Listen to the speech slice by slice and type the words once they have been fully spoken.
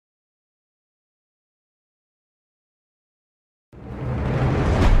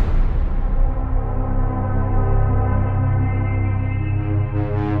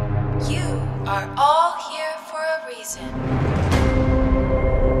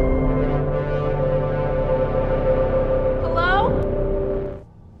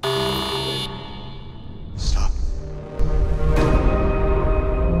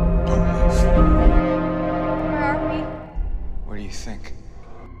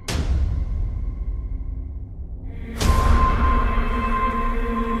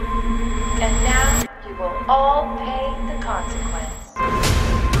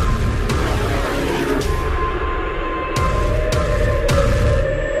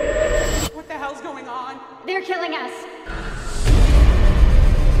They're killing us.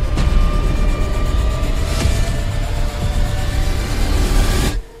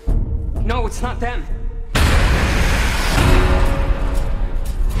 No, it's not them.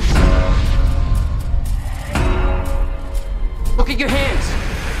 Look at your hands.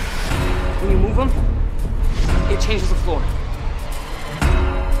 When you move them, it changes the floor.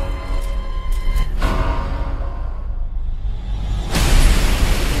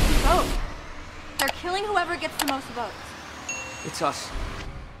 Vote. They're killing whoever gets the most votes. It's us.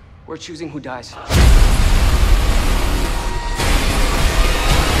 We're choosing who dies.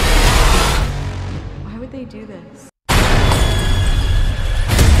 Why would they do this?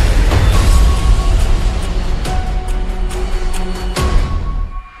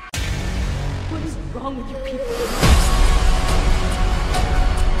 What is wrong with you people?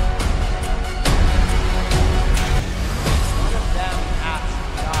 None of them has to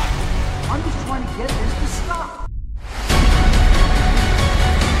die. I'm just trying to get this to stop.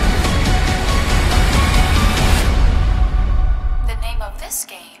 The name of this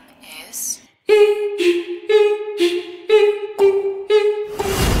game is...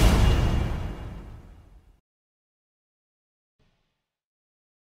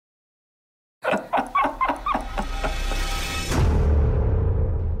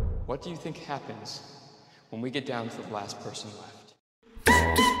 What do you think happens when we get down to the last person left?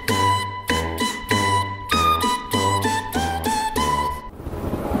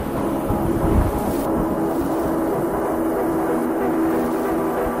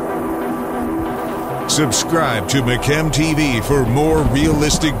 Subscribe to MacamTV for more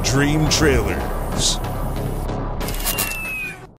realistic dream trailers.